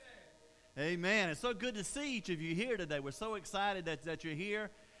Amen. It's so good to see each of you here today. We're so excited that you're here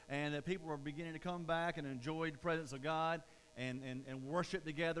and that people are beginning to come back and enjoy the presence of God and worship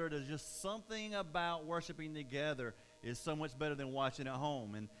together. There's just something about worshiping together is so much better than watching at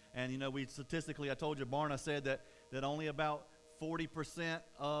home. And you know, we statistically, I told you, Barna said that only about 40%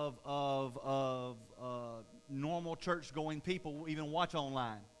 of normal church-going people even watch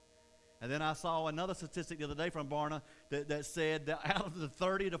online. And then I saw another statistic the other day from Barna that said that out of the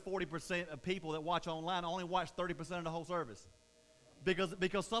 30 to 40% of people that watch online only watch 30% of the whole service.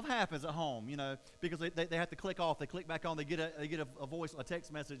 Because stuff happens at home, you know, because they have to click off, they click back on, they get a voice, a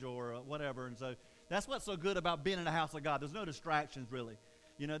text message or whatever. And so that's what's so good about being in the house of God. There's no distractions really.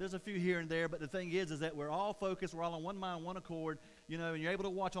 You know, there's a few here and there, but the thing is that we're all focused, we're all on one mind, one accord, you know, and you're able to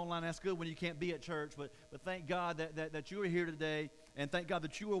watch online. That's good when you can't be at church, but thank God that you are here today, and thank God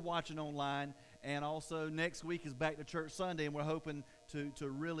that you are watching online. And also next week is Back to Church Sunday, and we're hoping to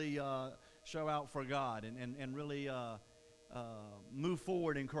really show out for God and really move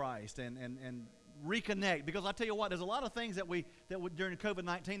forward in Christ and reconnect. Because I tell you what, there's a lot of things that we during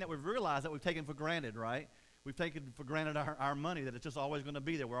COVID-19 that we've realized that we've taken for granted, right? We've taken for granted our money, that it's just always going to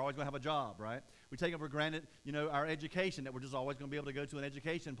be there. We're always going to have a job, right? We take it for granted, you know, our education, that we're just always going to be able to go to an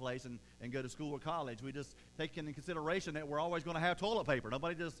education place and go to school or college. We just take into consideration that we're always going to have toilet paper.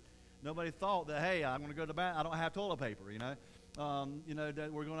 Nobody thought that, hey, I'm going to go to the bathroom, I don't have toilet paper, you know. You know,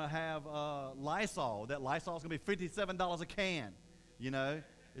 that we're going to have Lysol. That Lysol is going to be $57 a can, you know.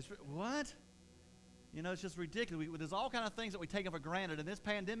 What? You know, it's just ridiculous. There's all kind of things that we take for granted, and this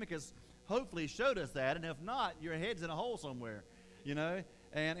pandemic has hopefully showed us that, and if not, your head's in a hole somewhere, you know.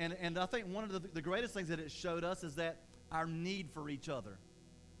 And I think one of the greatest things that it showed us is that our need for each other.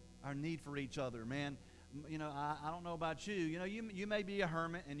 Our need for each other, man. You know, I don't know about you. You know, you may be a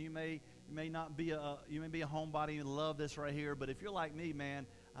hermit, and you may not be a homebody and love this right here, but if you're like me, man,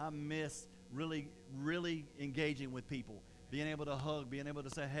 I miss really engaging with people. Being able to hug, being able to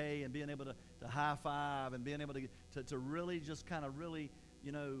say hey, and being able to high five, and being able to really just kind of really,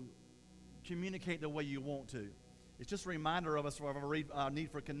 you know, communicate the way you want to. It's just a reminder of us of our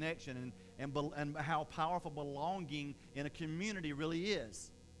need for connection and how powerful belonging in a community really is.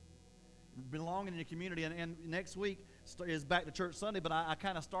 Belonging in a community. And next week is Back to Church Sunday, but I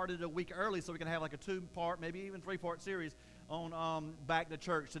kind of started a week early so we can have like a 2-part, maybe even 3-part series on Back to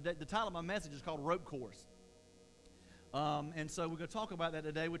Church. Today, the title of my message is called Rope Course. And so we're going to talk about that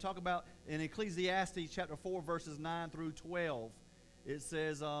today. We talk about in Ecclesiastes chapter 4, verses 9 through 12. It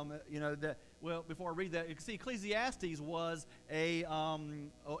says, you know, that, well, before I read that, you can see Ecclesiastes was is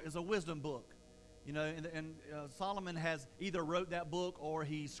a wisdom book. You know, and Solomon has either wrote that book or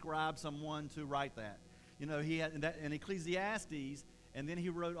he scribed someone to write that. You know, he had that in Ecclesiastes, and then he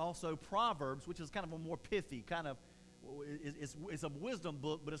wrote also Proverbs, which is kind of a more pithy, kind of, it's a wisdom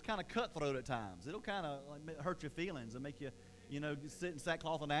book, but it's kind of cutthroat at times. It'll kind of like hurt your feelings and make you, you know, sit in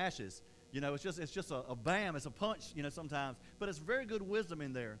sackcloth and ashes. You know, it's just a bam, it's a punch, you know, sometimes. But it's very good wisdom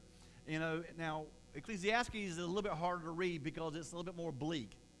in there. You know, now, Ecclesiastes is a little bit harder to read because it's a little bit more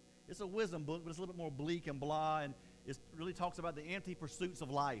bleak. It's a wisdom book, but it's a little bit more bleak and blah, and it really talks about the empty pursuits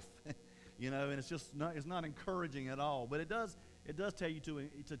of life. You know, and it's not encouraging at all. But it does tell you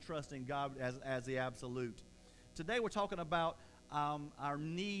to trust in God as the absolute. Today we're talking about our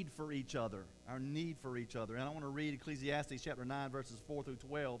need for each other. Our need for each other. And I want to read Ecclesiastes chapter 9, verses 4 through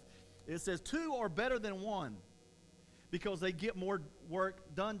 12. It says, 2 are better than 1 because they get more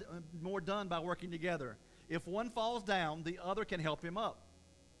done by working together. If one falls down, the other can help him up.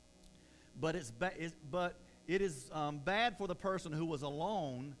 But it is bad for the person who was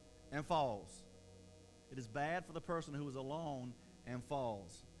alone and falls. It is bad for the person who is alone and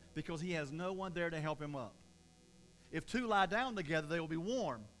falls because he has no one there to help him up. If 2 lie down together, they will be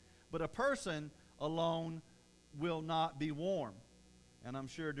warm. But a person alone will not be warm. And I'm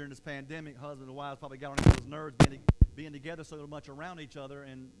sure during this pandemic, husbands and wives probably got on each other's nerves being together so much around each other,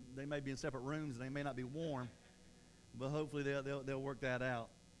 and they may be in separate rooms and they may not be warm. But hopefully they'll work that out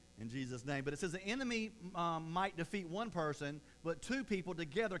in Jesus' name. But it says the enemy might defeat one person, but 2 people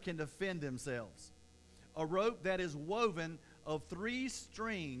together can defend themselves. A rope that is woven of 3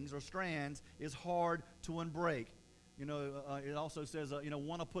 strings or strands is hard to unbreak. You know, it also says, you know,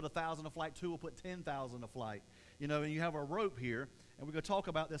 1 will put 1,000 to flight, 2 will put 10,000 to flight. You know, and you have a rope here, and we're going to talk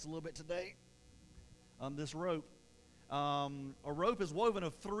about this a little bit today. This rope. A rope is woven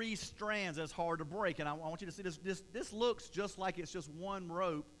of 3 strands that's hard to break. And I want you to see this. This looks just like it's just one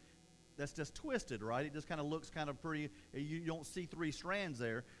rope that's just twisted, right? It just kind of looks kind of pretty. You don't see 3 strands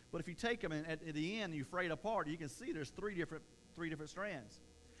there. But if you take them and at the end, you fray it apart, you can see there's 3 different strands.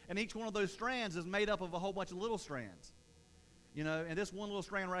 And each one of those strands is made up of a whole bunch of little strands. You know, and this one little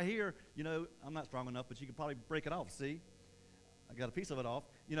strand right here, you know, I'm not strong enough, but you could probably break it off. See, I got a piece of it off.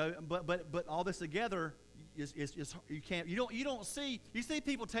 You know, but all this together is you don't see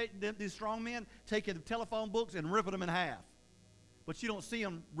people take these strong men taking telephone books and ripping them in half, but you don't see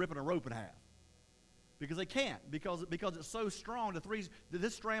them ripping a rope in half because they can't because it's so strong.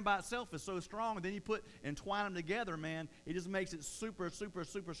 This strand by itself is so strong, and then you entwine them together, man. It just makes it super super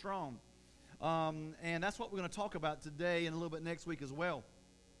super strong. And that's what we're going to talk about today and a little bit next week as well.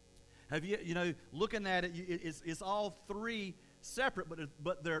 Have you know, looking at it, it's all three separate,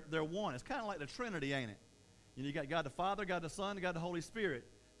 but they're one. It's kind of like the Trinity, ain't it? You know, you got God the Father, God the Son, God the Holy Spirit.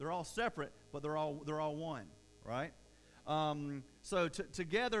 They're all separate, but they're all one, right? So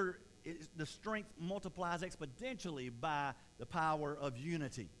together, the strength multiplies exponentially by the power of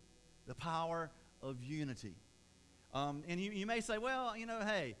unity. The power of unity. And you may say, well, you know,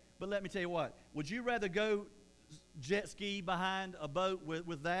 hey. But let me tell you what, would you rather go jet ski behind a boat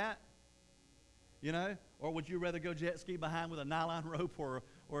with that? You know? Or would you rather go jet ski behind with a nylon rope or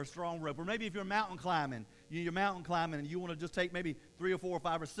a strong rope? Or maybe if you're mountain climbing, you're mountain climbing and you want to just take maybe 3 or 4 or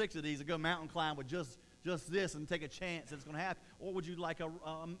 5 or 6 of these and go mountain climb with just this and take a chance that it's going to happen. Or would you like a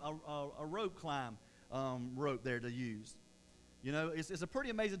rope climb rope there to use? You know, it's a pretty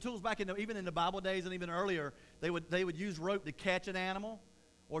amazing tools. Even in the Bible days and even earlier, they would use rope to catch an animal,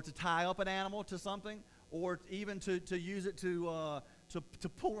 or to tie up an animal to something, or even to use it to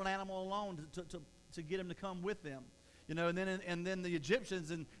pull an animal along to get him to come with them. You know, and then the Egyptians,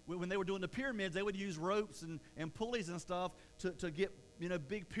 and when they were doing the pyramids, they would use ropes and pulleys and stuff to get, you know,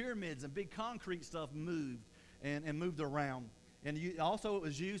 big pyramids and big concrete stuff moved and moved around. And also it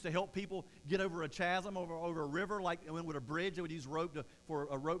was used to help people get over a chasm, over a river, like with a bridge. They would use rope for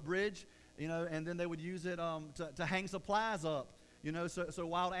a rope bridge, you know, and then they would use it to hang supplies up. You know, so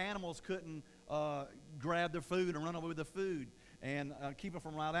wild animals couldn't grab their food and run away with the food and keep it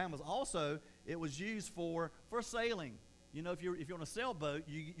from wild animals. Also, it was used for sailing. You know, if you're on a sailboat,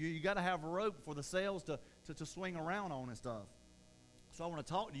 you got to have a rope for the sails to swing around on and stuff. So I want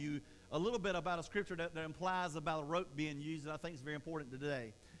to talk to you a little bit about a scripture that implies about a rope being used that I think is very important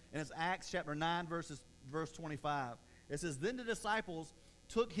today. And it's Acts chapter 9, verse 25. It says, "Then the disciples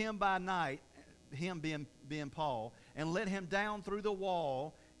took him by night," him being Paul, "and let him down through the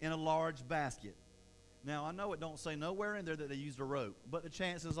wall in a large basket." Now, I know it don't say nowhere in there that they used a rope, but the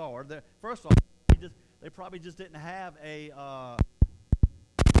chances are that, first off, they probably just didn't have a,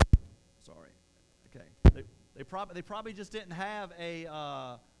 they probably just didn't have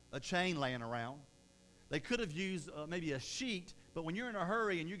a chain laying around. They could have used maybe a sheet, but when you're in a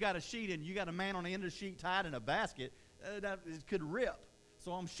hurry and you got a sheet and you got a man on the end of the sheet tied in a basket, that it could rip.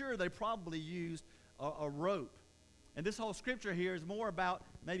 So I'm sure they probably used a rope. And this whole scripture here is more about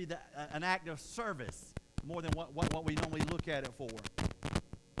maybe an act of service more than what we normally look at it for.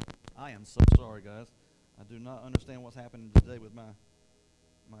 I am so sorry, guys. I do not understand what's happening today with my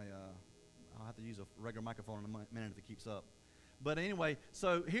I'll have to use a regular microphone in a minute if it keeps up. But anyway,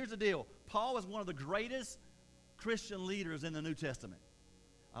 so here's the deal. Paul is one of the greatest Christian leaders in the New Testament.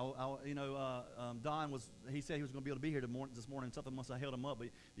 Don he said he was going to be able to be here this morning. Something must have held him up. But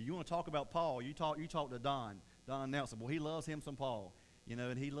you want to talk about Paul, you talk to Don Nelson. Well, he loves him some Paul, you know,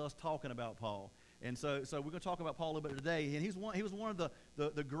 and he loves talking about Paul. And so we're going to talk about Paul a little bit today. And he was one of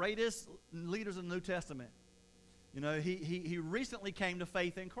the greatest leaders in the New Testament. You know, he recently came to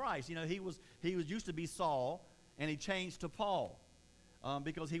faith in Christ. You know, he was used to be Saul, and he changed to Paul.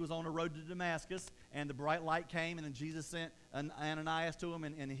 Because he was on the road to Damascus, and the bright light came, and then Jesus sent Ananias to him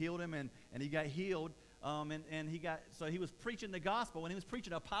and healed him, and he got healed. So he was preaching the gospel, and he was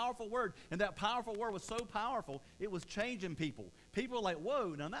preaching a powerful word, and that powerful word was so powerful, it was changing people. People were like,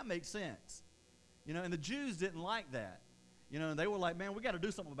 whoa, now that makes sense. You know, and the Jews didn't like that. You know, they were like, man, we got to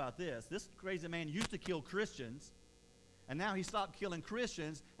do something about this. This crazy man used to kill Christians, and now he stopped killing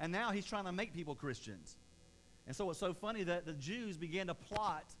Christians, and now he's trying to make people Christians. And so it's so funny that the Jews began to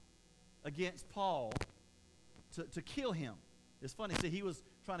plot against Paul to kill him. It's funny. See, he was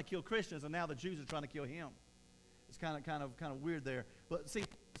trying to kill Christians, and now the Jews are trying to kill him. It's kind of weird there. But see,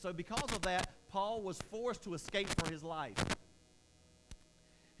 so because of that, Paul was forced to escape for his life.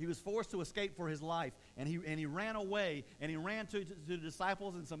 He was forced to escape for his life, and he ran away, and he ran to the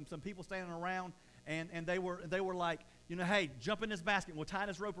disciples and some people standing around, and they were like, you know, hey, jump in this basket, we'll tie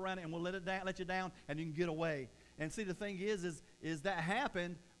this rope around it, and we'll let you down, and you can get away. And see, the thing is that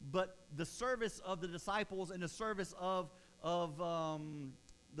happened, but the service of the disciples and the service of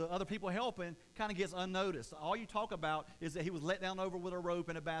the other people helping kind of gets unnoticed. All you talk about is that he was let down over with a rope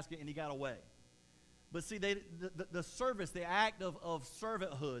in a basket, and he got away. But see, the service, the act of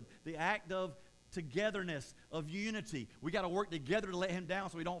servanthood, the act of togetherness, of unity. We got to work together to let him down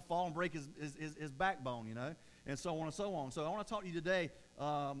so we don't fall and break his backbone, you know, and so on and so on. So I want to talk to you today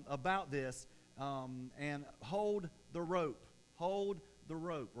about this and hold the rope. Hold the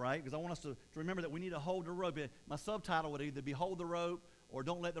rope, right? Because I want us to remember that we need to hold the rope. My subtitle would either be Hold the Rope or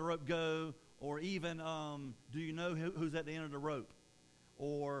Don't Let the Rope Go, or even Do You Know Who's at the End of the Rope?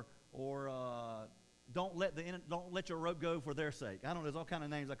 Or don't let your rope go for their sake. I don't know, there's all kind of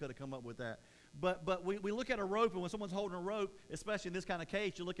names I could have come up with that. But we look at a rope, and when someone's holding a rope, especially in this kind of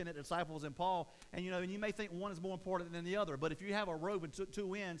case, you're looking at the disciples and Paul, and you may think one is more important than the other. But if you have a rope with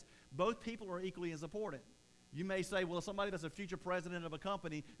two ends, both people are equally as important. You may say, well, somebody that's a future president of a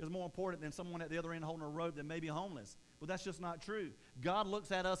company is more important than someone at the other end holding a rope that may be homeless. But that's just not true. God looks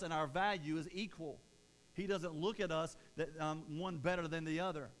at us and our value is equal. He doesn't look at us that one better than the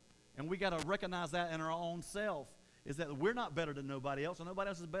other. And we got to recognize that in our own self, is that we're not better than nobody else, and nobody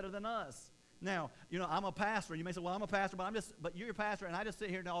else is better than us. Now, I'm a pastor. You may say, well, I'm a pastor, but you're a pastor, and I just sit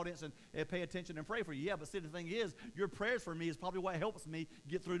here in the audience and pay attention and pray for you. Yeah, but see, the thing is, your prayers for me is probably what helps me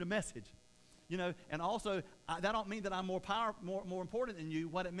get through the message. And also, that don't mean that I'm more important than you.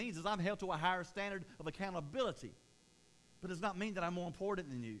 What it means is I'm held to a higher standard of accountability. But it does not mean that I'm more important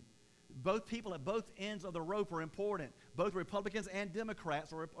than you. Both people at both ends of the rope are important. Both Republicans and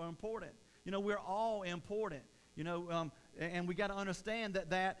Democrats are important. We're all important. And we got to understand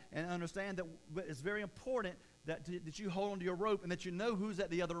that it's very important that you hold onto your rope and that you know who's at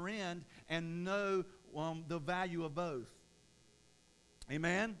the other end and know the value of both.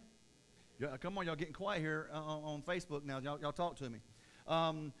 Amen? Come on, y'all getting quiet here on Facebook now. Y'all talk to me.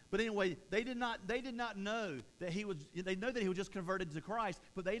 But anyway, they did not know that he was. They know that he was just converted to Christ,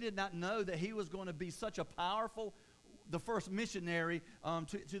 but they did not know that he was going to be such a powerful, the first missionary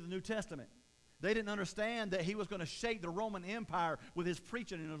to the New Testament. They didn't understand that he was going to shake the Roman Empire with his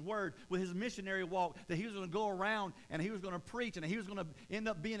preaching and his word, with his missionary walk, that he was going to go around and he was going to preach, and he was going to end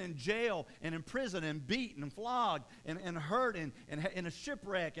up being in jail and in prison and beaten and flogged and hurt and in a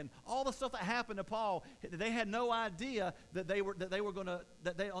shipwreck and all the stuff that happened to Paul. They had no idea that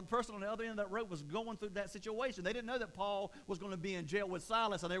the person on the other end of that rope was going through that situation. They didn't know that Paul was going to be in jail with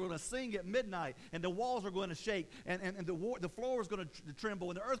Silas, and they were going to sing at midnight, and the walls were going to shake, and the floor was going to tremble,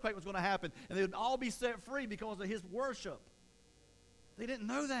 and the earthquake was going to happen, and they would all be set free because of his worship. They didn't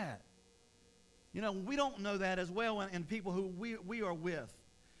know that. We don't know that as well in people who we are with.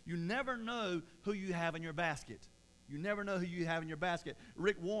 You never know who you have in your basket. You never know who you have in your basket.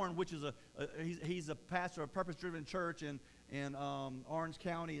 Rick Warren, which is he's a pastor of Purpose Driven Church in Orange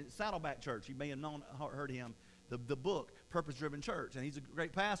County, Saddleback Church. You may have heard him. The book, Purpose Driven Church. And he's a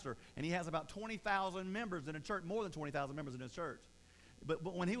great pastor. And he has about 20,000 members in a church, more than 20,000 members in his church.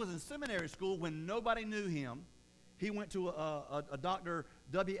 But when he was in seminary school, when nobody knew him, he went to a Dr.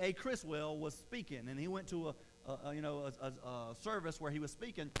 W.A. Criswell was speaking, and he went to a service where he was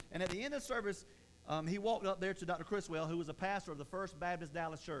speaking. And at the end of the service, he walked up there to Dr. Criswell, who was a pastor of the First Baptist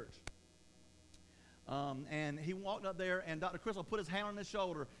Dallas Church. And he walked up there, and Dr. Criswell put his hand on his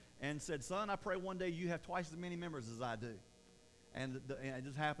shoulder and said, "Son, I pray one day you have twice as many members as I do." And it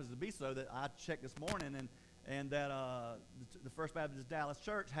just happens to be so that I checked this morning, and that the First Baptist Dallas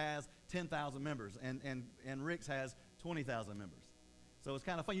Church has 10,000 members, and Rick's has 20,000 members. So it's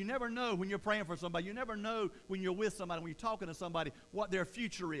kind of fun. You never know when you're praying for somebody. You never know when you're with somebody, when you're talking to somebody, what their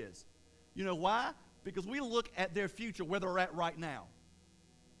future is. You know why? Because we look at their future, where they're at right now.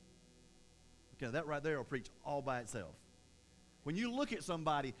 Okay, that right there will preach all by itself. When you look at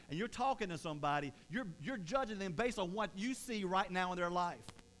somebody and you're talking to somebody, you're judging them based on what you see right now in their life.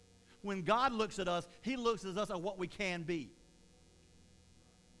 When God looks at us, he looks at us at what we can be.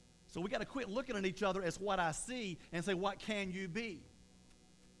 So we got to quit looking at each other as what I see and say, what can you be?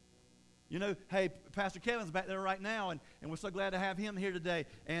 Hey, Pastor Kevin's back there right now, and we're so glad to have him here today.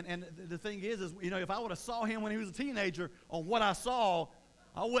 And the thing is, if I would have saw him when he was a teenager on what I saw,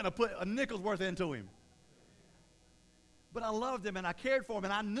 I wouldn't have put a nickel's worth into him. But I loved him, and I cared for him,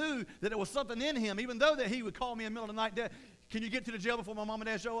 and I knew that there was something in him, even though that he would call me in the middle of the night, "Dad, can you get to the jail before my mom and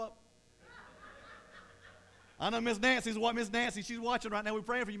dad show up?" I know Miss Nancy's she's watching right now. We're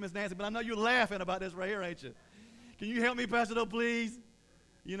praying for you, Miss Nancy, but I know you're laughing about this right here, ain't you? Can you help me, Pastor, though, please?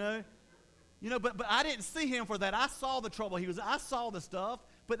 But I didn't see him for that. I saw the trouble I saw the stuff,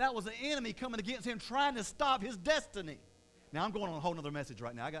 but that was the enemy coming against him, trying to stop his destiny. Now, I'm going on a whole other message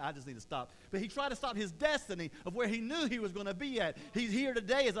right now. I just need to stop. But he tried to stop his destiny of where he knew he was going to be at. He's here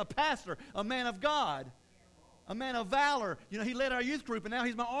today as a pastor, a man of God. a man of valor. You know, he led our youth group, and now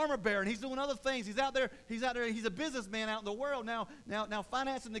he's my armor bearer, and he's doing other things. He's out there. He's a businessman out in the world now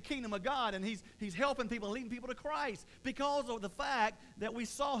financing the kingdom of God, and he's helping people and leading people to Christ because of the fact that we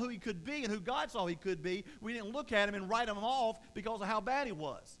saw who he could be and who God saw he could be. We didn't look at him and write him off because of how bad he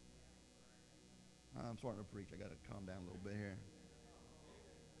was. I'm starting to preach. I got to calm down a little bit here.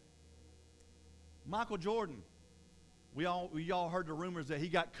 Michael Jordan. We all heard the rumors that he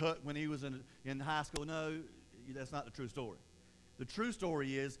got cut when he was in high school. No, that's not the true story. The true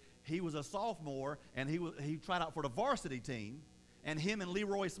story is he was a sophomore, and he tried out for the varsity team, and him and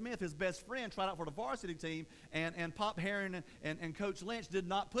Leroy Smith, his best friend, tried out for the varsity team, and Pop Herring and Coach Lynch did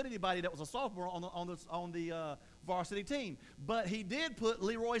not put anybody that was a sophomore on the varsity team. But he did put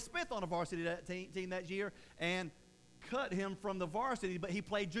Leroy Smith on the varsity team that year and cut him from the varsity, but he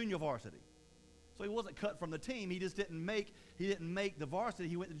played junior varsity. So he wasn't cut from the team. He just didn't make the varsity.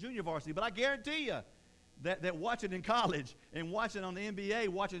 He went to junior varsity. But I guarantee you that watching in college and watching on the NBA,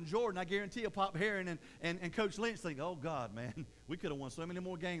 watching Jordan, I guarantee you Pop Herring and Coach Lynch think, oh, God, man, we could have won so many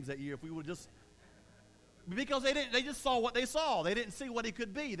more games that year if we would just – because they just saw what they saw. They didn't see what he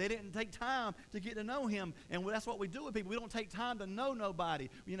could be. They didn't take time to get to know him. And that's what we do with people. We don't take time to know nobody.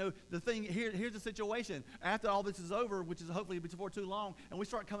 You know, the thing, here's the situation. After all this is over, which is hopefully before too long, and we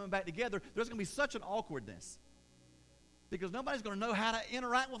start coming back together, there's going to be such an awkwardness because nobody's going to know how to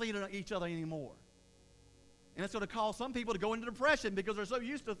interact with each other anymore. And it's going to cause some people to go into depression because they're so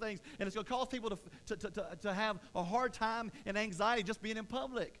used to things. And it's going to cause people to have a hard time and anxiety just being in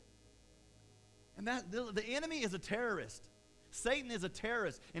public. And the enemy is a terrorist. Satan is a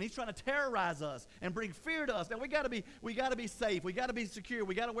terrorist, and he's trying to terrorize us and bring fear to us. Now we got to be safe. We got to be secure.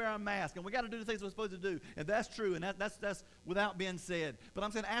 We got to wear our mask, and we got to do the things we're supposed to do. And that's true, and that's without being said. But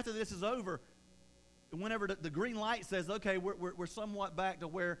I'm saying after this is over, whenever the green light says, okay, we're somewhat back to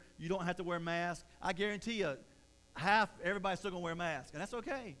where you don't have to wear masks, I guarantee you, everybody's still going to wear masks, and that's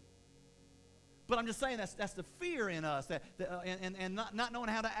okay. But I'm just saying that's the fear in us and not knowing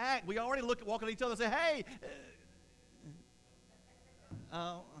how to act. We already walk at each other and say, hey,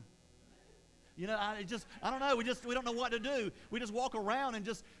 you know, I don't know. We don't know what to do. We just walk around and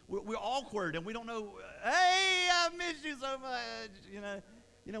we're awkward and we don't know. Hey, I miss you so much.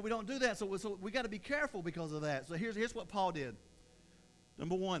 You know, we don't do that. So we got to be careful because of that. So here's what Paul did.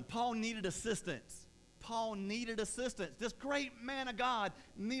 Number one, Paul needed assistance. Paul needed assistance. This great man of God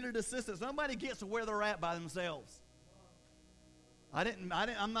needed assistance. Nobody gets to where they're at by themselves.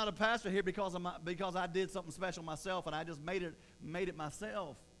 I'm not a pastor here because I did something special myself and I just made it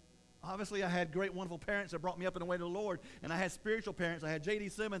myself. Obviously, I had great, wonderful parents that brought me up in the way of the Lord, and I had spiritual parents. I had J.D.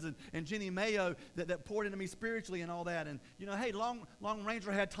 Simmons and Jenny Mayo that poured into me spiritually and all that. And you know, hey, Long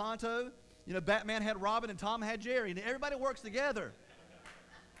Ranger had Tonto. You know, Batman had Robin, and Tom had Jerry, and everybody works together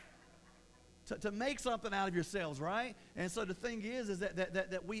to make something out of yourselves, right? And so the thing is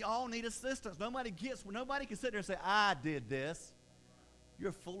that we all need assistance. Nobody can sit there and say, I did this.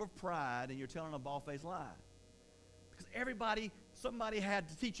 You're full of pride and you're telling a bald-faced lie. Because somebody had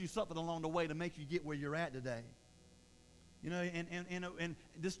to teach you something along the way to make you get where you're at today. You know, and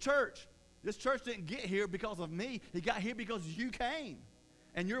this church didn't get here because of me. It got here because you came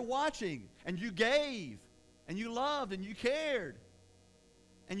and you're watching and you gave and you loved and you cared.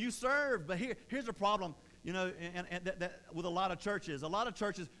 And you serve, but here's the problem, you know, and that with a lot of churches,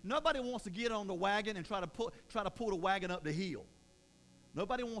 nobody wants to get on the wagon and try to pull the wagon up the hill.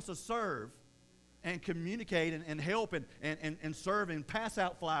 Nobody wants to serve and communicate and help and serve and pass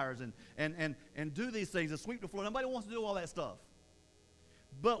out flyers and do these things and sweep the floor. Nobody wants to do all that stuff.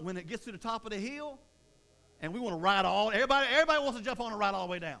 But when it gets to the top of the hill, and we want to ride everybody wants to jump on and ride all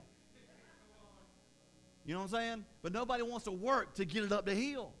the way down. You know what I'm saying? But nobody wants to work to get it up the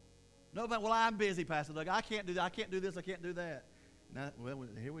hill. Nobody, well, I'm busy, Pastor Doug. I can't do that. I can't do this. I can't do that. Now, well,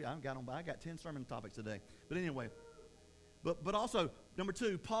 here we are. I got 10 sermon topics today. But anyway, but also, number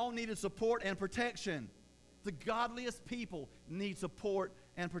two, Paul needed support and protection. The godliest people need support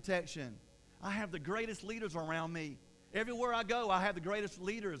and protection. I have the greatest leaders around me. Everywhere I go, I have the greatest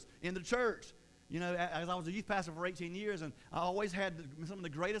leaders in the church. You know, as I was a youth pastor for 18 years, and I always had some of the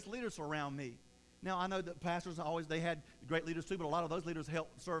greatest leaders around me. Now, I know that pastors they had great leaders too, but a lot of those leaders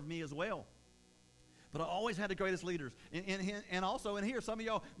helped serve me as well. But I always had the greatest leaders. And also in here, some of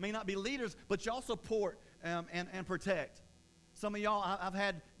y'all may not be leaders, but y'all support and protect. Some of y'all I've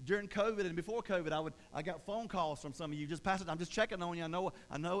had during COVID and before COVID, I got phone calls from some of you. Just Pastor, I'm just checking on you.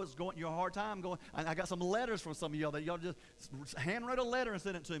 I know it's you're a hard time going. I got some letters from some of y'all that y'all just handwrote a letter and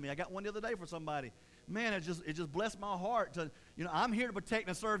sent it to me. I got one the other day for somebody. Man, it just blessed my heart to, you know, I'm here to protect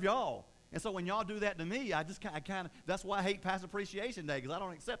and serve y'all. And so when y'all do that to me, I kind of, that's why I hate Pastor Appreciation Day, because I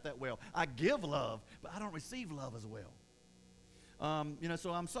don't accept that well. I give love, but I don't receive love as well.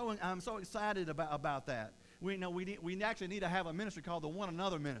 So I'm so excited about that. We actually need to have a ministry called the One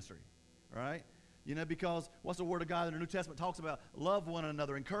Another Ministry, right? Because what's the Word of God in the New Testament talks about? Love one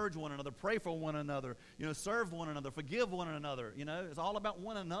another, encourage one another, pray for one another, serve one another, forgive one another. It's all about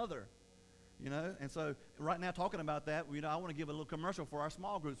one another. And so right now talking about that, I want to give a little commercial for our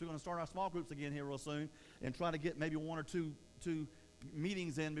small groups. We're going to start our small groups again here real soon and try to get maybe one or two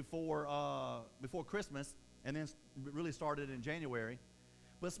meetings in before Christmas, and then really started in January.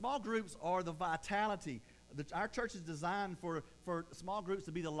 But small groups are the vitality. Our church is designed for small groups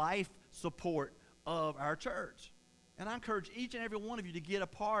to be the life support of our church. And I encourage each and every one of you to get a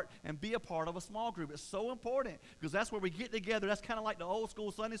part and be a part of a small group. It's so important because that's where we get together. That's kind of like the old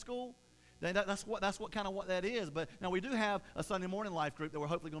school Sunday school. That's what kind of what that is. But now we do have a Sunday morning life group that we're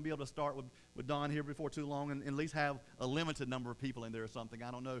hopefully going to be able to start with Don here before too long, and at least have a limited number of people in there or something.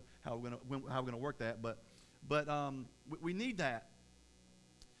 I don't know how we're going to work that, but we need that.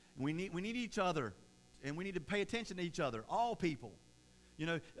 We need each other, and we need to pay attention to each other, all people.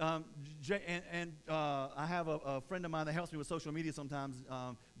 I have a friend of mine that helps me with social media sometimes,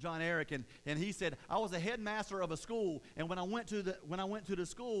 John Eric, and he said, I was a headmaster of a school, and when I went to the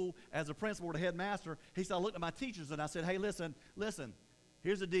school as a principal or the headmaster, he said, I looked at my teachers and I said, hey, listen,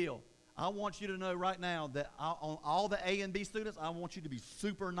 here's the deal. I want you to know right now that on all the A and B students, I want you to be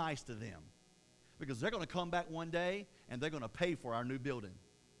super nice to them, because they're going to come back one day and they're going to pay for our new building.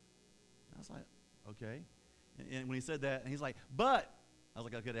 I was like, okay. And when he said that, and he's like, but, I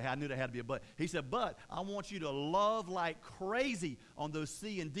was like, okay, I knew there had to be a but. He said, but I want you to love like crazy on those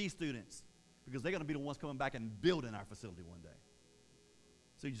C and D students, because they're going to be the ones coming back and building our facility one day.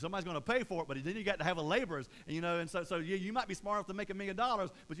 So somebody's going to pay for it, but then you got to have a laborers. And so you might be smart enough to make $1 million,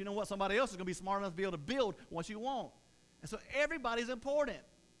 but you know what? Somebody else is going to be smart enough to be able to build what you want. And so everybody's important.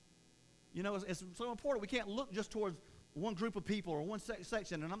 It's so important. We can't look just towards one group of people or one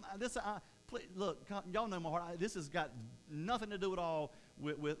section. And please, look, y'all know my heart. This has got nothing to do at all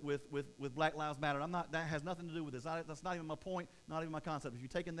with Black Lives Matter. That has nothing to do with this. That's not even my point, not even my concept. If you're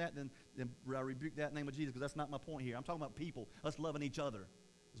taking that, then I rebuke that in the name of Jesus, because that's not my point here. I'm talking about people, us loving each other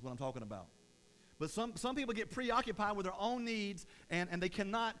is what I'm talking about. But some people get preoccupied with their own needs, and they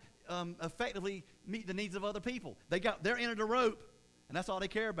cannot effectively meet the needs of other people. They're end of the rope, and that's all they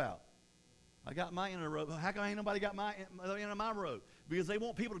care about. I got my end of the rope. How come ain't nobody got my end of my rope? Because they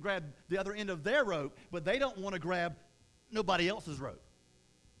want people to grab the other end of their rope, but they don't want to grab nobody else's rope.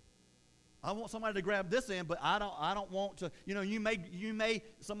 I want somebody to grab this end, but I don't want to.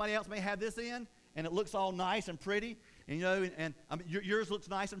 Somebody else may have this end, and it looks all nice and pretty, and yours looks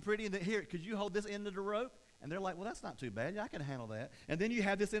nice and pretty. And then, here, could you hold this end of the rope? And they're like, well, that's not too bad. Yeah, I can handle that. And then you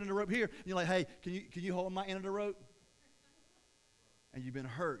have this end of the rope here, and you're like, hey, can you hold my end of the rope? And you've been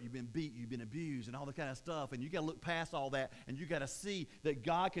hurt, you've been beat, you've been abused, and all that kind of stuff. And you got to look past all that, and you got to see that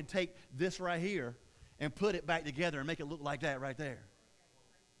God can take this right here and put it back together and make it look like that right there.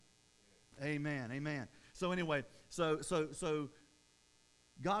 Amen, amen. So anyway, so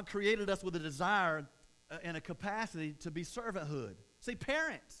God created us with a desire and a capacity to be servanthood. See,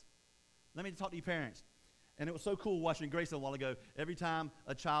 parents, let me talk to you parents. And it was so cool watching Grace a while ago. Every time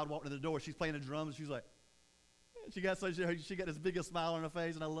a child walked in the door, she's playing the drums, and she's like, she got this biggest smile on her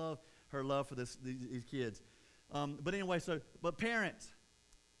face, and I love her love for these kids. But anyway, but parents,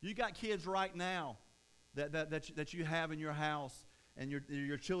 you got kids right now that you have in your house, and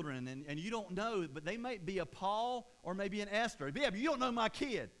your children, and you don't know, but they might be a Paul or maybe an Esther. Yeah, but you don't know my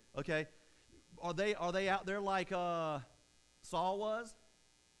kid, okay? Are they out there like Saul was?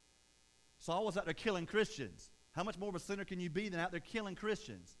 Saul was out there killing Christians. How much more of a sinner can you be than out there killing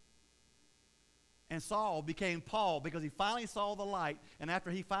Christians? And Saul became Paul because he finally saw the light. And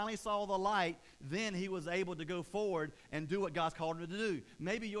after he finally saw the light, then he was able to go forward and do what God's called him to do.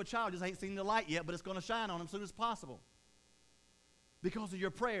 Maybe your child just ain't seen the light yet, but it's going to shine on him as soon as possible. Because of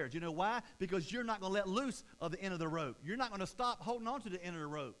your prayers. You know why? Because you're not going to let loose of the end of the rope. You're not going to stop holding on to the end of the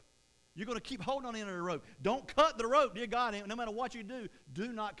rope. You're going to keep holding on to the end of the rope. Don't cut the rope, dear God. No matter what you do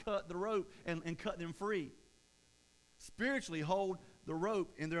not cut the rope and cut them free. Spiritually hold the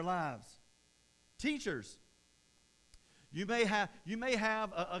rope in their lives. Teachers, you may have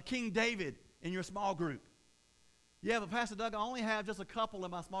a King David in your small group. Yeah, but Pastor Doug, I only have just a couple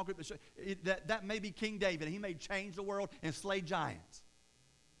in my small group that may be King David. He may change the world and slay giants.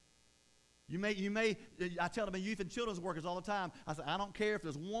 You may. I tell them, youth and children's workers all the time. I say, I don't care if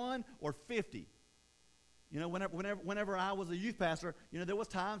there's 1 or 50. Whenever I was a youth pastor, there was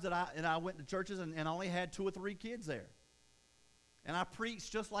times that I went to churches and only had 2 or 3 kids there. And I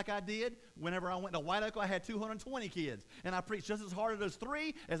preached just like I did whenever I went to White Oak. I had 220 kids. And I preached just as hard at those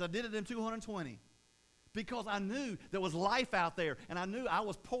 3 as I did at them 220. Because I knew there was life out there. And I knew I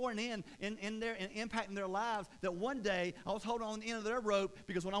was pouring in there and impacting their lives. That one day I was holding on the end of their rope.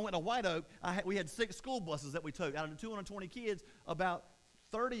 Because when I went to White Oak, we had 6 school buses that we took. Out of the 220 kids, about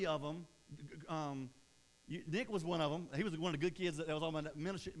 30 of them, Nick was one of them. He was one of the good kids that was on my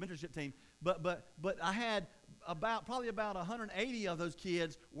mentorship team. But I had probably about 180 of those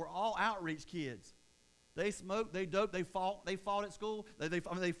kids were all outreach kids. They smoked, they doped, they fought at school,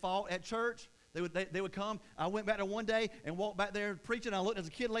 they fought at church. They would come. I went back there one day and walked back there preaching. I looked at a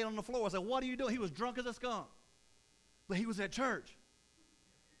kid laying on the floor. I said, "What are you doing?" He was drunk as a skunk. But he was at church.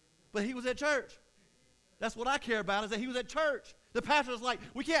 That's what I care about, is that he was at church. The pastor was like,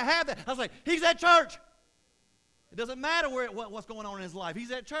 "We can't have that." I was like, "He's at church." It doesn't matter what's going on in his life.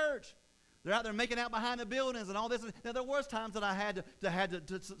 He's at church. They're out there making out behind the buildings and all this. Now, there was times that I had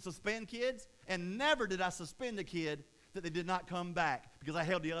to suspend kids, and never did I suspend a kid that they did not come back, because I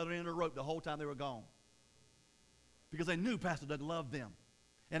held the other end of the rope the whole time they were gone. Because they knew Pastor Doug loved them.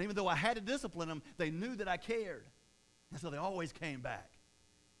 And even though I had to discipline them, they knew that I cared. And so they always came back.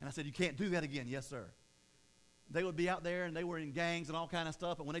 And I said, "You can't do that again." "Yes, sir." They would be out there, and they were in gangs and all kind of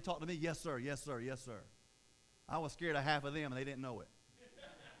stuff. And when they talked to me, "Yes, sir, yes, sir, yes, sir." I was scared of half of them, and they didn't know it.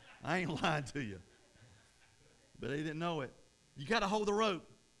 I ain't lying to you. But they didn't know it. You got to hold the rope.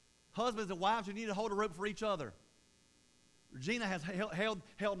 Husbands and wives, you need to hold a rope for each other. Regina has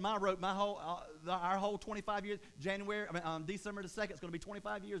held my rope our whole 25 years. December the 2nd, it's going to be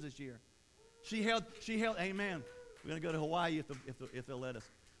 25 years this year. She held. Amen. We're going to go to Hawaii if they'll let us.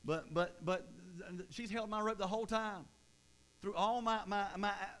 But she's held my rope the whole time. Through all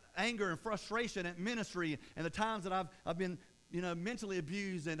my anger and frustration at ministry, and the times that I've been mentally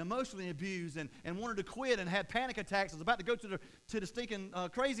abused and emotionally abused and wanted to quit and had panic attacks. I was about to go to the stinking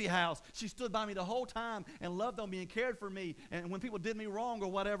crazy house. She stood by me the whole time and loved on me and cared for me. And when people did me wrong or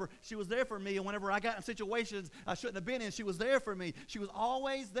whatever, she was there for me. And whenever I got in situations I shouldn't have been in, she was there for me. She was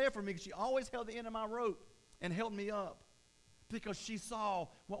always there for me. She always held the end of my rope and held me up because she saw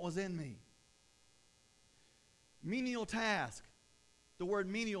what was in me. Menial task. The word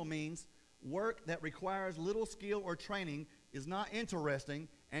menial means work that requires little skill or training, is not interesting,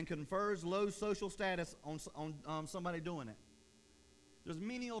 and confers low social status on somebody doing it. There's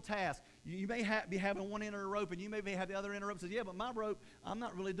menial tasks. You may be having one end of the rope, and you may have the other end of the rope. Says, "Yeah, but my rope, I'm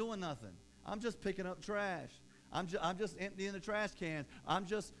not really doing nothing. I'm just picking up trash. I'm just emptying the trash cans. I'm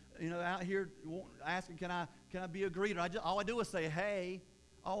just out here asking, can I be a greeter? All I do is say hey.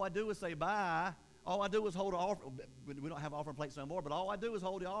 All I do is say bye. All I do is hold an offering. We don't have offering plates no more, but all I do is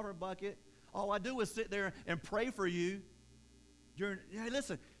hold the offering bucket. All I do is sit there and pray for you. Hey,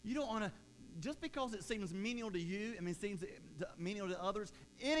 listen, you don't want to, just because it seems menial to you, seems menial to others,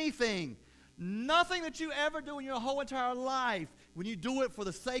 nothing that you ever do in your whole entire life, when you do it for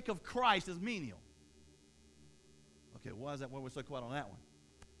the sake of Christ, is menial. Okay, why is that? Why we're so quiet on that one?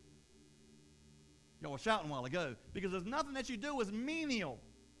 Y'all were shouting a while ago. Because there's nothing that you do is menial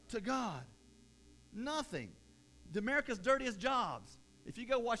to God. Nothing. America's dirtiest jobs. If you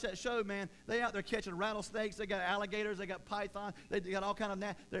go watch that show, man, they out there catching rattlesnakes. They got alligators. They got python. They got all kind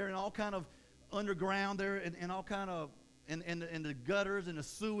of. They're in all kind of underground. They're in all kind of in the gutters and the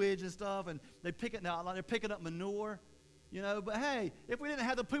sewage and stuff. And they're picking up manure, But hey, if we didn't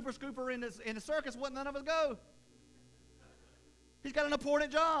have the pooper scooper in the circus, wouldn't none of us go? He's got an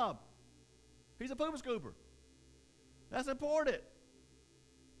important job. He's a pooper scooper. That's important.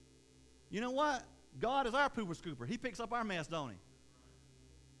 You know what? God is our pooper scooper. He picks up our mess, don't he?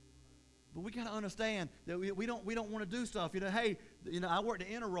 But we got to understand that we don't want to do stuff. Hey, I worked at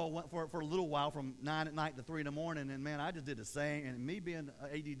Interroll for a little while from 9 at night to 3 in the morning, and man, I just did the same. And me being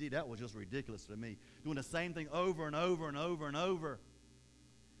ADD, that was just ridiculous to me. Doing the same thing over and over and over and over.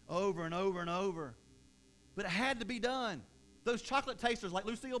 Over and over and over. But it had to be done. Those chocolate tasters like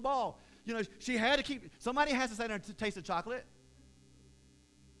Lucille Ball, she had to somebody has to sit there and taste the chocolate.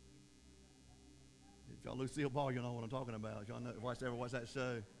 If y'all Lucille Ball, you know what I'm talking about. If y'all ever watch that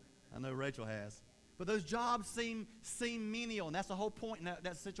show. I know Rachel has. But those jobs seem menial, and that's the whole point in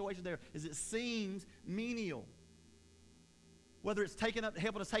that situation there, is it seems menial. Whether it's helping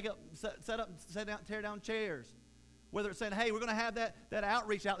us tear down chairs. Whether it's saying, hey, we're going to have that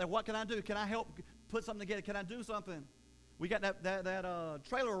outreach out there. What can I do? Can I help put something together? Can I do something? We got that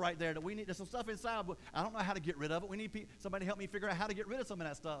trailer right there that we need. There's some stuff inside, but I don't know how to get rid of it. We need somebody to help me figure out how to get rid of some of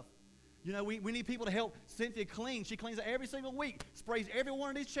that stuff. We need people to help Cynthia clean. She cleans it every single week, sprays every one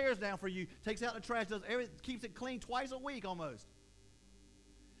of these chairs down for you, takes out the trash, keeps it clean twice a week almost.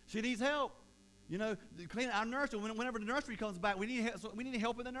 She needs help. You know, clean our nursery. Whenever the nursery comes back, we need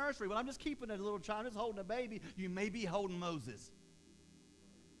help in the nursery. Well, I'm just keeping a little child, just holding a baby. You may be holding Moses.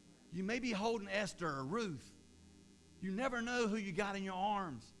 You may be holding Esther or Ruth. You never know who you got in your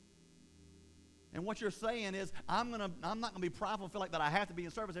arms. And what you're saying is, I'm not going to be prideful and feel like that I have to be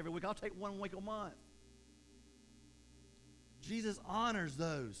in service every week. I'll take 1 week a month. Jesus honors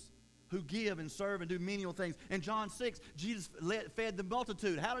those who give and serve and do menial things. In John 6, Jesus fed the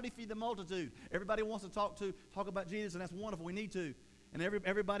multitude. How did he feed the multitude? Everybody wants to talk about Jesus, and that's wonderful. We need to. And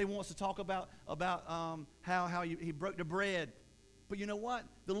everybody wants to talk about how he broke the bread. But you know what?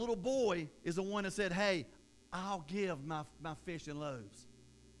 The little boy is the one that said, hey, I'll give my fish and loaves.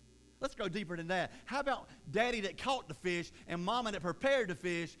 Let's go deeper than that. How about daddy that caught the fish and mama that prepared the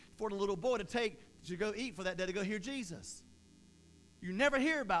fish for the little boy to go eat for that day to go hear Jesus? You never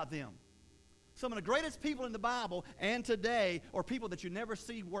hear about them. Some of the greatest people in the Bible and today are people that you never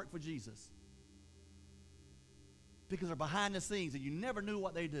see work for Jesus. Because they're behind the scenes and you never knew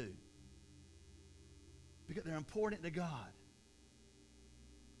what they do. Because they're important to God.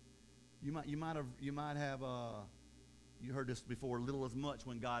 You might have you heard this before, little as much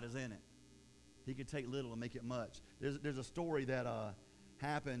when God is in it. He could take little and make it much. There's a story that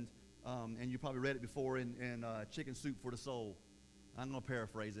happened, and you probably read it before in Chicken Soup for the Soul. I'm going to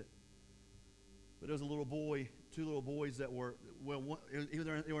paraphrase it. But there was a little boy, two little boys that were,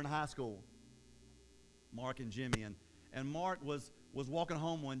 they were in high school, Mark and Jimmy. And Mark was walking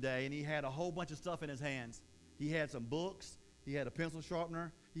home one day, and he had a whole bunch of stuff in his hands. He had some books. He had a pencil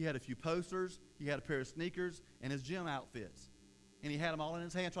sharpener. He had a few posters. He had a pair of sneakers and his gym outfits. And he had them all in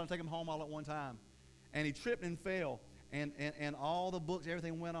his hand, trying to take them home all at one time. And he tripped and fell, and all the books,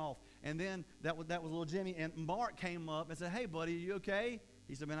 everything went off. And then that was little Jimmy. And Mark came up and said, hey, buddy, are you okay?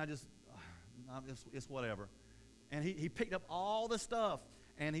 He said, man, it's whatever. And he picked up all the stuff.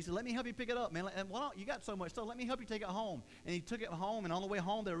 And he said, let me help you pick it up, man. And you got so much stuff. Let me help you take it home. And he took it home, and on the way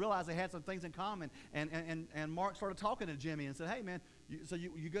home, they realized they had some things in common. And Mark started talking to Jimmy and said, hey, man,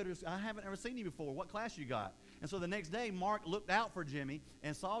 you go to, I haven't ever seen you before. What class you got? And so the next day, Mark looked out for Jimmy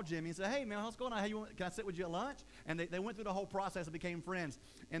and saw Jimmy and said, hey, man, what's going on? Can I sit with you at lunch? And they went through the whole process and became friends.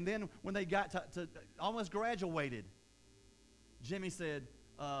 And then when they got to almost graduated, Jimmy said,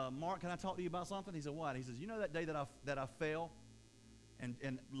 Mark, can I talk to you about something? He said, what? He says, you know that day that I fell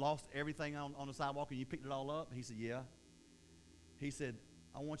and lost everything on the sidewalk and you picked it all up? He said, yeah. He said,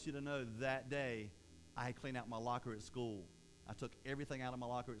 I want you to know that day I had cleaned out my locker at school. I took everything out of my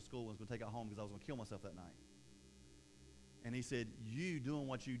locker at school and was going to take it home because I was going to kill myself that night. And he said, you doing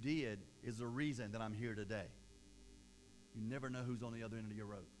what you did is the reason that I'm here today. You never know who's on the other end of your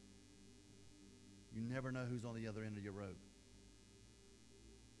rope. You never know who's on the other end of your rope.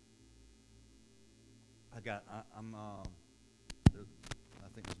 I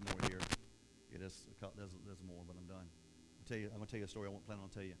think there's more here. Yeah, there's more, but I'm done. I'm going to tell you a story I won't plan on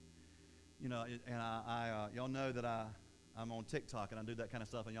telling you. You know, and y'all know that I'm on TikTok and I do that kind of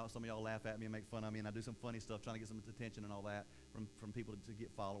stuff, and some of y'all laugh at me and make fun of me, and I do some funny stuff trying to get some attention and all that from people to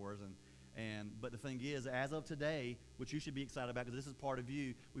get followers. But the thing is, as of today, which you should be excited about because this is part of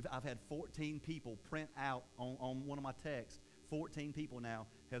you, I've had 14 people print out on one of my texts. 14 people now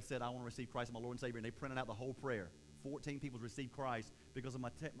have said, I want to receive Christ as my Lord and Savior, and they printed out the whole prayer. 14 people received Christ because of my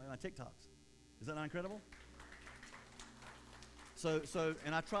TikToks. Is that not incredible? So,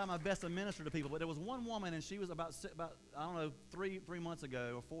 and I try my best to minister to people, but there was one woman, and she was about I don't know, 3 months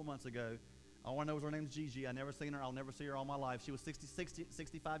ago or 4 months ago. All I know is her name's Gigi. I never seen her. I'll never see her all my life. She was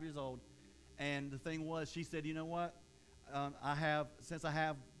 65 years old, and the thing was, she said, you know what? Since I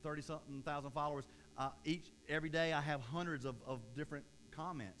have 30-something thousand followers, every day I have hundreds of different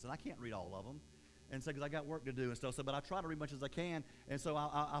comments, and I can't read all of them. And so, because I got work to do and stuff, but I try to read as much as I can. And so,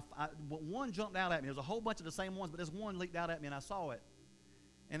 one jumped out at me. There was a whole bunch of the same ones, but this one leaked out at me, and I saw it.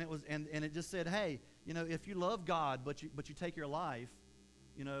 And it was, and it just said, "Hey, you know, if you love God, but you take your life,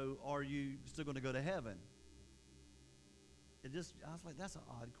 you know, are you still going to go to heaven?" I was like, that's an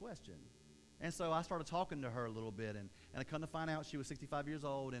odd question. And so I started talking to her a little bit, and I come to find out she was 65 years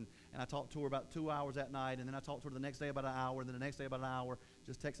old, and I talked to her about 2 hours that night, and then I talked to her the next day about an hour, and then the next day about an hour,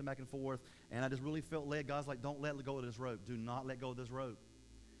 just texting back and forth, and I just really felt led. God's like, don't let go of this rope. Do not let go of this rope.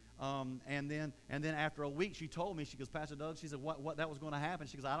 And then after a week, she told me, she goes, Pastor Doug, she said, what that was going to happen.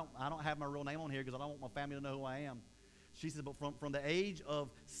 She goes, I don't have my real name on here because I don't want my family to know who I am. She said, but from the age of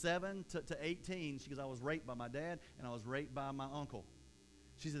 7 to 18, she goes, I was raped by my dad, and I was raped by my uncle.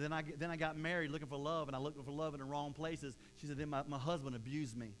 She said, then I got married looking for love, and I looked for love in the wrong places. She said, then my husband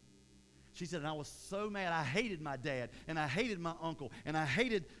abused me. She said, and I was so mad. I hated my dad, and I hated my uncle, and I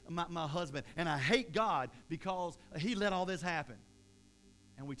hated my husband, and I hate God because he let all this happen.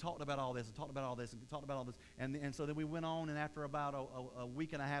 And we talked about all this and talked about all this and talked about all this. And so then we went on, and after about a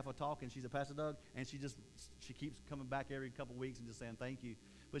week and a half of talking, she said, Pastor Doug, and she keeps coming back every couple of weeks and just saying thank you.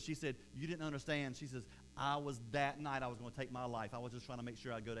 But she said, you didn't understand. She says, that night I was going to take my life. I was just trying to make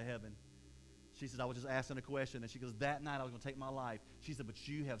sure I'd go to heaven. She said, I was just asking a question. And she goes, that night I was going to take my life. She said, but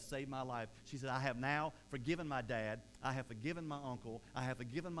you have saved my life. She said, I have now forgiven my dad. I have forgiven my uncle. I have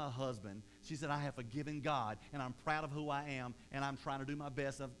forgiven my husband. She said, I have forgiven God. And I'm proud of who I am. And I'm trying to do my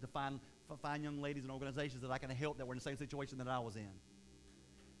best to find young ladies and organizations that I can help that were in the same situation that I was in.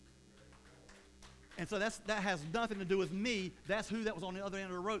 And so that has nothing to do with me. That's who that was on the other end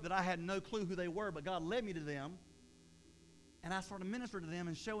of the rope, that I had no clue who they were, but God led me to them. And I started ministering to them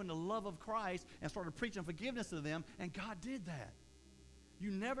and showing the love of Christ and started preaching forgiveness to them, and God did that. You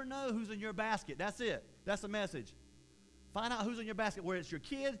never know who's in your basket. That's it. That's the message. Find out who's in your basket, whether it's your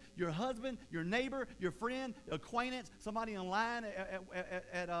kid, your husband, your neighbor, your friend, acquaintance, somebody in line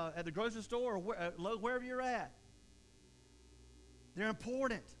at the grocery store, or wherever you're at. They're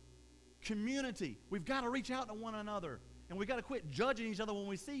important. Community. We've got to reach out to one another. And we've got to quit judging each other when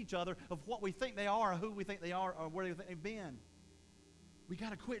we see each other of what we think they are, or who we think they are, or where they think they've been. We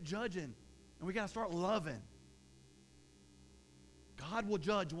got to quit judging, and we got to start loving. God will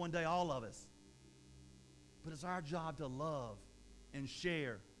judge one day all of us. But it's our job to love and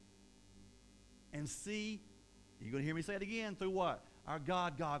share and see. You're going to hear me say it again, through what? Our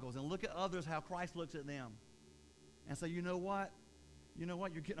God goggles, and look at others how Christ looks at them. And say, you know what? You know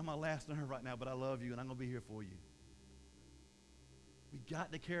what? You're getting on my last nerve right now, but I love you, and I'm going to be here for you. We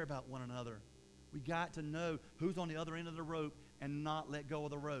got to care about one another. We got to know who's on the other end of the rope and not let go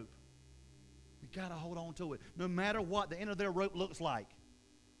of the rope. We got to hold on to it. No matter what the end of their rope looks like.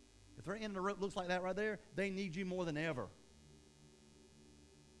 If their end of the rope looks like that right there, they need you more than ever.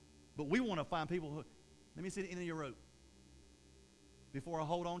 But we want to find people who, let me see the end of your rope. Before I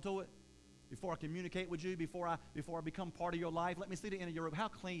hold on to it, before I communicate with you, before I become part of your life, let me see the end of your rope. How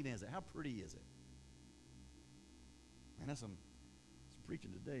clean is it? How pretty is it? Man, that's some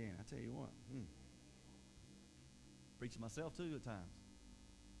preaching today, and I tell you what, preaching myself too at times,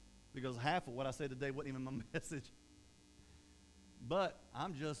 because half of what I said today wasn't even my message. But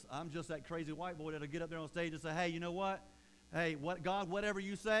I'm just that crazy white boy that'll get up there on stage and say, hey, you know what? Hey, God, whatever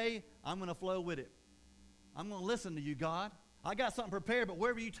you say, I'm going to flow with it. I'm going to listen to you, God. I got something prepared, but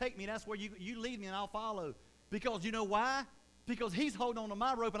wherever you take me, that's where you lead me, and I'll follow. Because you know why? Because he's holding on to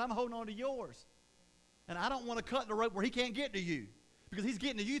my rope, and I'm holding on to yours. And I don't want to cut the rope where he can't get to you, because he's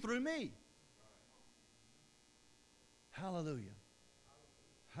getting to you through me. Hallelujah.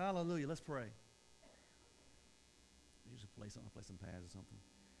 Hallelujah. Let's pray. You should play something, play some pads or something.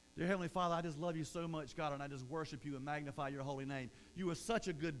 Dear Heavenly Father, I just love you so much, God, and I just worship you and magnify your holy name. You are such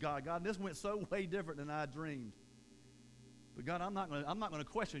a good God. God, this went so way different than I dreamed. But God, I'm not going to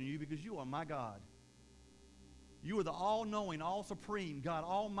question you, because you are my God. You are the all-knowing, all-supreme God,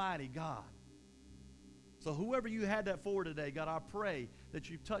 almighty God. So whoever you had that for today, God, I pray that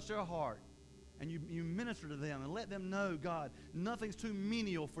you touch their heart and you minister to them and let them know, God, nothing's too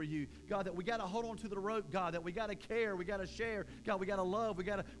menial for you. God, that we got to hold on to the rope, God, that we got to care, we got to share, God, we got to love, we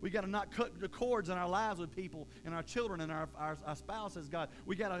got to not cut the cords in our lives with people and our children and our spouses, God.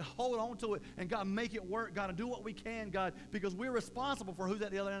 We got to hold on to it and, God, make it work, God, and do what we can, God, because we're responsible for who's at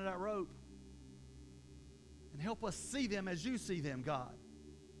the other end of that rope. And help us see them as you see them, God.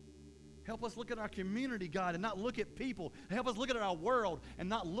 Help us look at our community, God, and not look at people. Help us look at our world and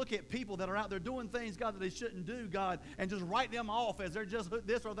not look at people that are out there doing things, God, that they shouldn't do, God, and just write them off as they're just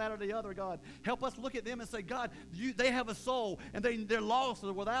this or that or the other, God. Help us look at them and say, God, they have a soul, and they're lost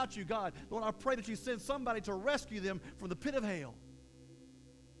without you, God. Lord, I pray that you send somebody to rescue them from the pit of hell.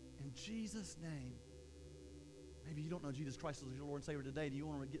 In Jesus' name. Maybe you don't know Jesus Christ as your Lord and Savior today, and you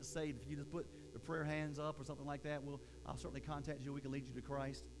want to get saved. If you just put the prayer hands up or something like that, I'll certainly contact you. We can lead you to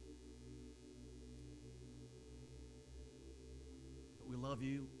Christ. We love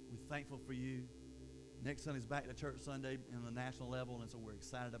you. We're thankful for you. Next Sunday's Back to Church Sunday on the national level, and so we're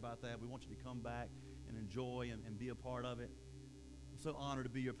excited about that. We want you to come back and enjoy and be a part of it. I'm so honored to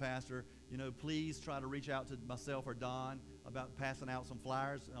be your pastor. You know, please try to reach out to myself or Don about passing out some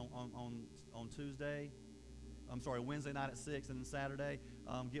flyers on Tuesday. Wednesday night at 6 and then Saturday.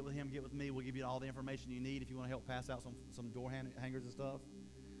 Get with him, get with me. We'll give you all the information you need if you want to help pass out some door hangers and stuff.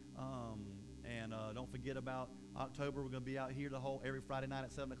 And don't forget about October. We're going to be out here every Friday night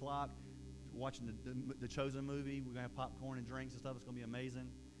at 7 o'clock watching the Chosen movie. We're going to have popcorn and drinks and stuff. It's going to be amazing.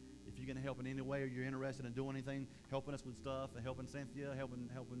 If you're going to help in any way or you're interested in doing anything, helping us with stuff, and helping Cynthia,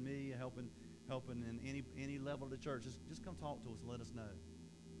 helping me, helping in any level of the church, just come talk to us and let us know.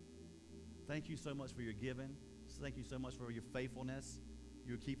 Thank you so much for your giving. Thank you so much for your faithfulness.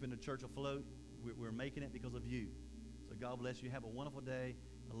 You're keeping the church afloat. We're making it because of you. So God bless you. Have a wonderful day.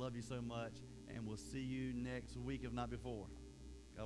 I love you so much. And we'll see you next week, if not before.